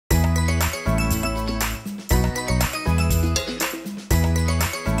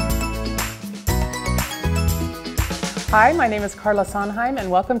Hi, my name is Carla Sondheim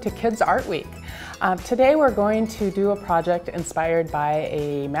and welcome to Kids Art Week. Today we're going to do a project inspired by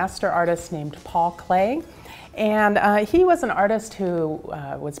a master artist named Klee. And he was an artist who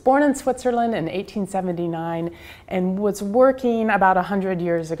was born in Switzerland in 1879 and was working about 100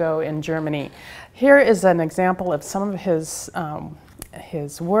 years ago in Germany. Here is an example of some of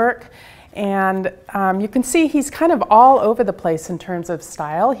his work. And you can see he's kind of all over the place in terms of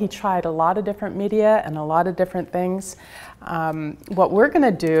style. He tried a lot of different media and a lot of different things. What we're going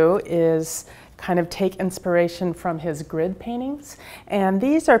to do is kind of take inspiration from his grid paintings. And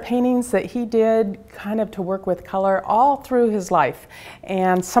these are paintings that he did kind of to work with color all through his life.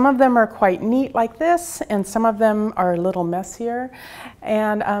 And some of them are quite neat like this, and some of them are a little messier.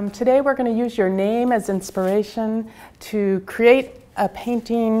 And today we're going to use your name as inspiration to create a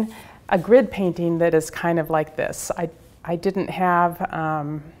painting, a grid painting that is kind of like this. I didn't have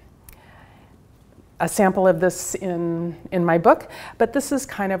a sample of this in my book, but this is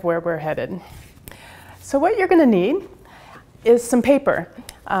kind of where we're headed. So what you're going to need is some paper.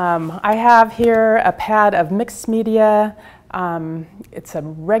 I have here a pad of mixed media. It's a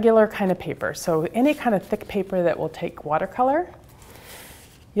regular kind of paper, so any kind of thick paper that will take watercolor.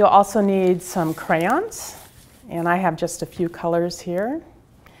 You'll also need some crayons, and I have just a few colors here.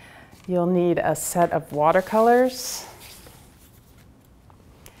 You'll need a set of watercolors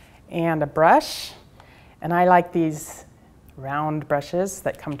and a brush. And I like these round brushes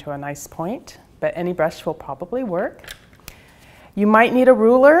that come to a nice point, but any brush will probably work. You might need a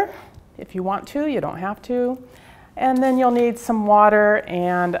ruler if you want to, you don't have to. And then you'll need some water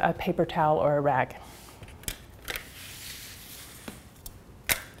and a paper towel or a rag.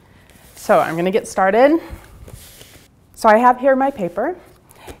 So I'm going to get started. So I have here my paper.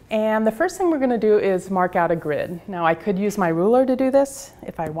 And the first thing we're going to do is mark out a grid. Now I could use my ruler to do this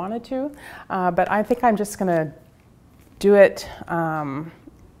if I wanted to, but I think I'm just going to do it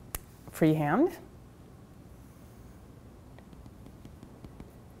freehand.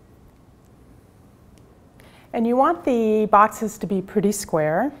 And you want the boxes to be pretty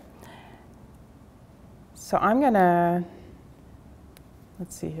square. So I'm going to,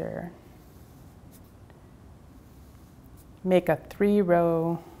 let's see here, make a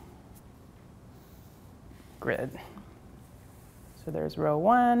 3-row grid. So there's row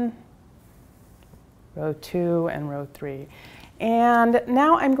 1, row 2, and row 3. And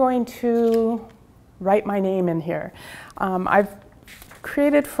now I'm going to write my name in here. I've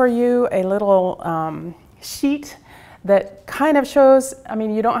created for you a little sheet that kind of shows, I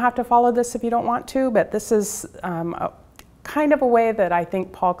mean, you don't have to follow this if you don't want to, but this is kind of a way that I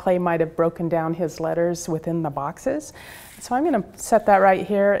think Klee might have broken down his letters within the boxes. So I'm going to set that right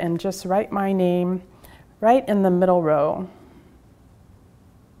here and just write my name right in the middle row.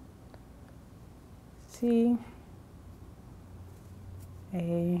 C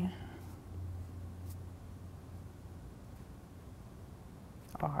A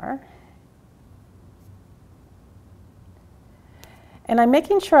R. And I'm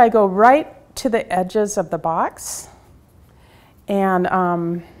making sure I go right to the edges of the box. And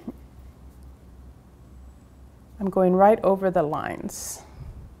I'm going right over the lines.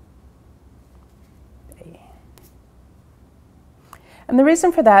 And the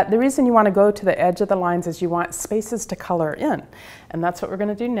reason for that, the reason you want to go to the edge of the lines is you want spaces to color in. And that's what we're going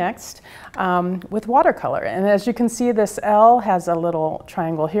to do next with watercolor. And as you can see, this L has a little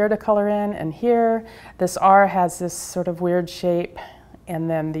triangle here to color in, and here. This R has this sort of weird shape, and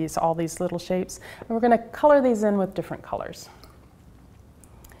then all these little shapes. And we're going to color these in with different colors.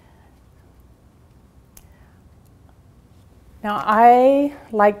 Now I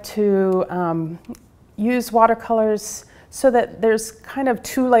like to use watercolors so that there's kind of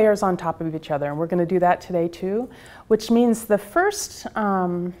 2 layers on top of each other, and we're going to do that today too, which means the first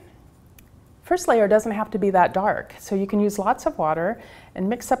layer doesn't have to be that dark. So you can use lots of water and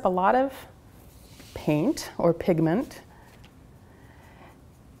mix up a lot of paint or pigment.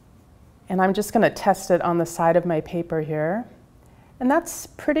 And I'm just going to test it on the side of my paper here. And that's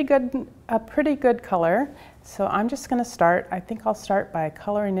a pretty good color. So I'm just going to start, I think I'll start by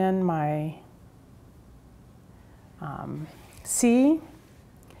coloring in my C.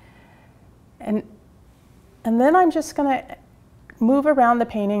 And then I'm just going to move around the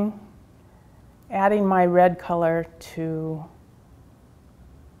painting, adding my red color to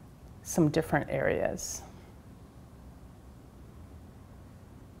some different areas.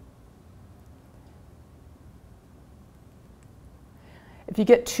 If you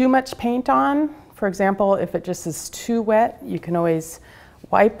get too much paint on, for example, if it just is too wet, you can always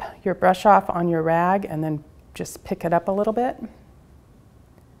wipe your brush off on your rag and then just pick it up a little bit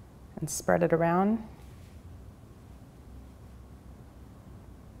and spread it around.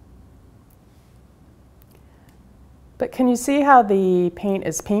 But can you see how the paint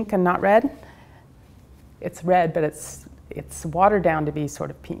is pink and not red? It's red, but it's watered down to be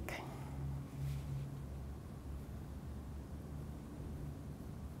sort of pink.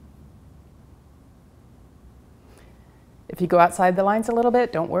 If you go outside the lines a little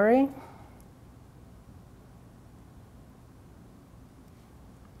bit, don't worry.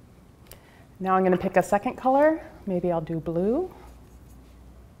 Now I'm going to pick a second color. Maybe I'll do blue.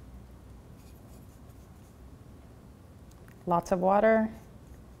 Lots of water.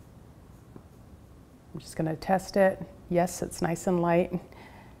 I'm just going to test it. Yes, it's nice and light.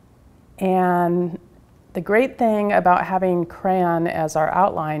 And the great thing about having crayon as our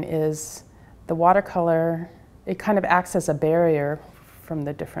outline is the watercolor, it kind of acts as a barrier from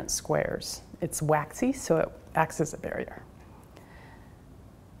the different squares. It's waxy, so it acts as a barrier.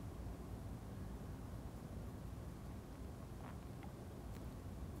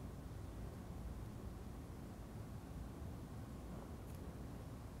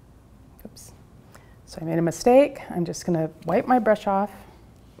 Oops. So I made a mistake. I'm just going to wipe my brush off,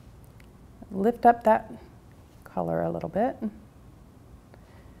 lift up that color a little bit,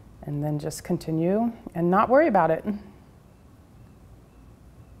 and then just continue and not worry about it.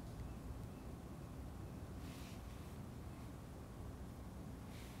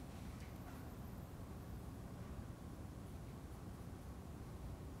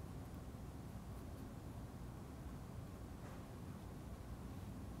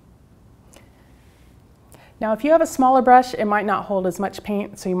 Now, if you have a smaller brush, it might not hold as much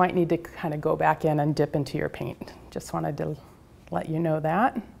paint, so you might need to kind of go back in and dip into your paint. Just wanted to let you know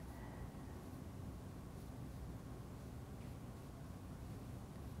that.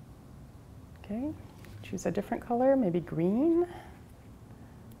 Okay, choose a different color, maybe green.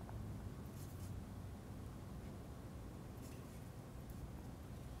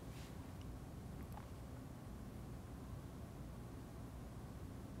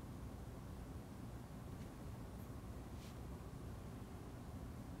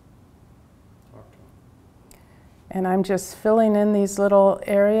 And I'm just filling in these little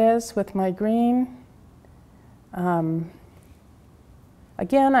areas with my green. Again,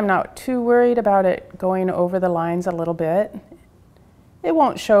 I'm not too worried about it going over the lines a little bit. It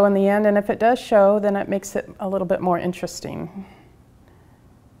won't show in the end, and if it does show, then it makes it a little bit more interesting.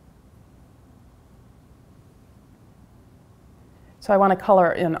 So I want to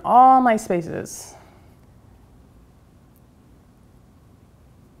color in all my spaces.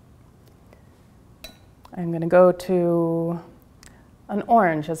 I'm going to go to an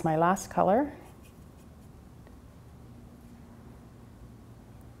orange as my last color.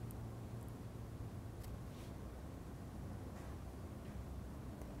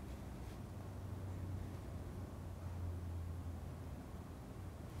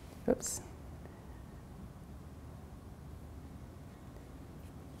 Oops.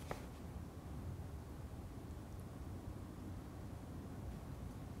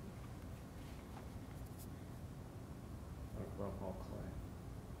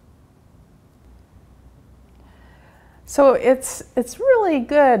 So it's really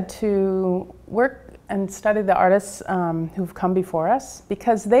good to work and study the artists who've come before us,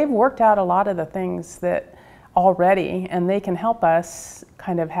 because they've worked out a lot of the things that already, and they can help us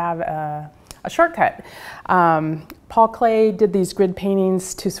kind of have a shortcut. Paul Klee did these grid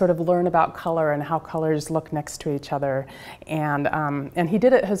paintings to sort of learn about color and how colors look next to each other, and he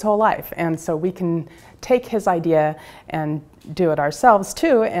did it his whole life, and so we can take his idea and do it ourselves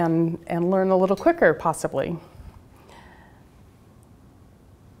too, and learn a little quicker possibly.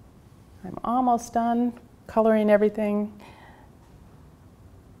 I'm almost done coloring everything.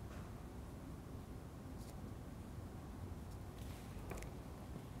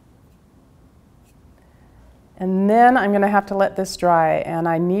 And then I'm going to have to let this dry, and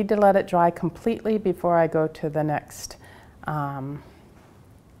I need to let it dry completely before I go to the next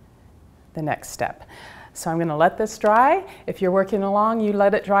step. So I'm going to let this dry. If you're working along, you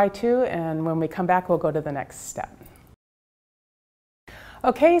let it dry too, and when we come back, we'll go to the next step.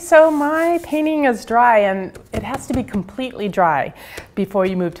 Okay, so my painting is dry, and it has to be completely dry before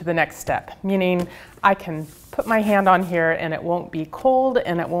you move to the next step, meaning I can put my hand on here and it won't be cold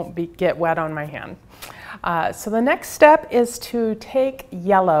and it won't get wet on my hand. So the next step is to take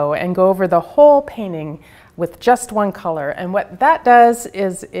yellow and go over the whole painting with just one color, and what that does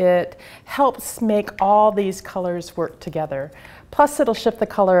is it helps make all these colors work together. Plus it'll shift the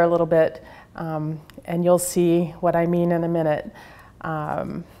color a little bit, and you'll see what I mean in a minute.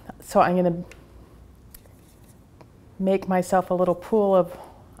 So I'm going to make myself a little pool of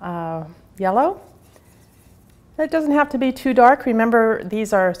yellow. It doesn't have to be too dark. Remember,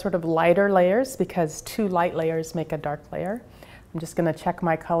 these are sort of lighter layers because 2 light layers make a dark layer. I'm just going to check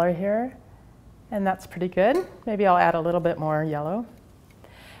my color here, and that's pretty good. Maybe I'll add a little bit more yellow.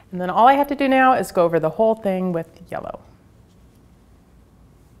 And then all I have to do now is go over the whole thing with yellow.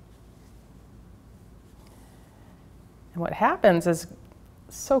 And what happens is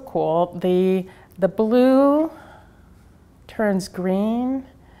so cool. The blue turns green,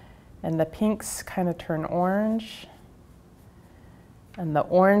 and the pinks kind of turn orange, and the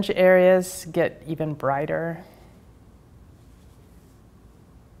orange areas get even brighter.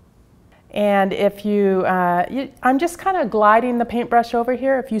 And if I'm just kind of gliding the paintbrush over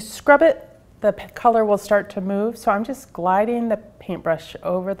here. If you scrub it, the color will start to move. So I'm just gliding the paintbrush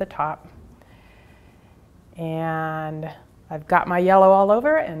over the top. And I've got my yellow all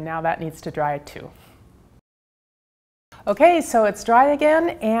over, and now that needs to dry too. Okay, so it's dry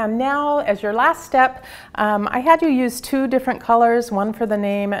again, and now as your last step, I had you use 2 different colors, one for the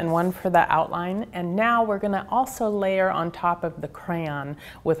name and one for the outline, and now we're going to also layer on top of the crayon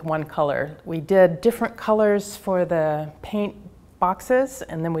with 1 color. We did different colors for the paint boxes,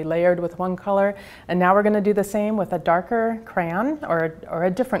 and then we layered with 1 color, and now we're going to do the same with a darker crayon or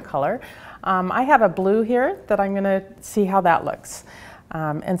a different color. I have a blue here that I'm going to see how that looks.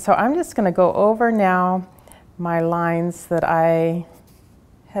 And so I'm just going to go over now my lines that I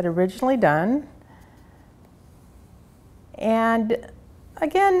had originally done. And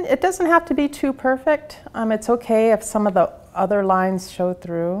again, it doesn't have to be too perfect. It's okay if some of the other lines show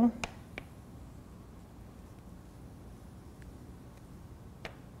through.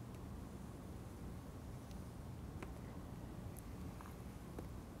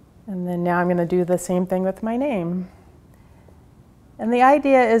 And then now I'm going to do the same thing with my name. And the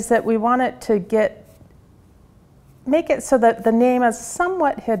idea is that we want it to make it so that the name is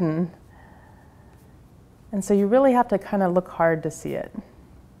somewhat hidden. And so you really have to kind of look hard to see it.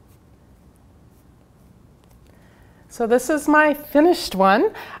 So this is my finished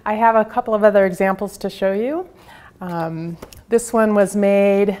one. I have a couple of other examples to show you. This one was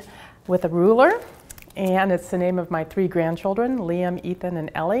made with a ruler, and it's the name of my 3 grandchildren, Liam, Ethan,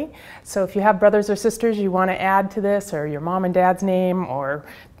 and Ellie. So if you have brothers or sisters you want to add to this, or your mom and dad's name, or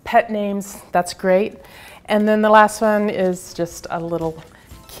pet names, that's great. And then the last one is just a little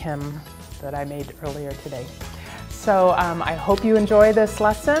Kim that I made earlier today. So I hope you enjoy this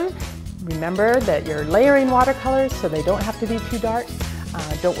lesson. Remember that you're layering watercolors so they don't have to be too dark.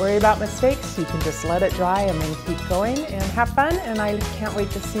 Don't worry about mistakes. You can just let it dry and then keep going and have fun. And I can't wait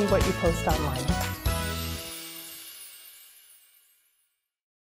to see what you post online.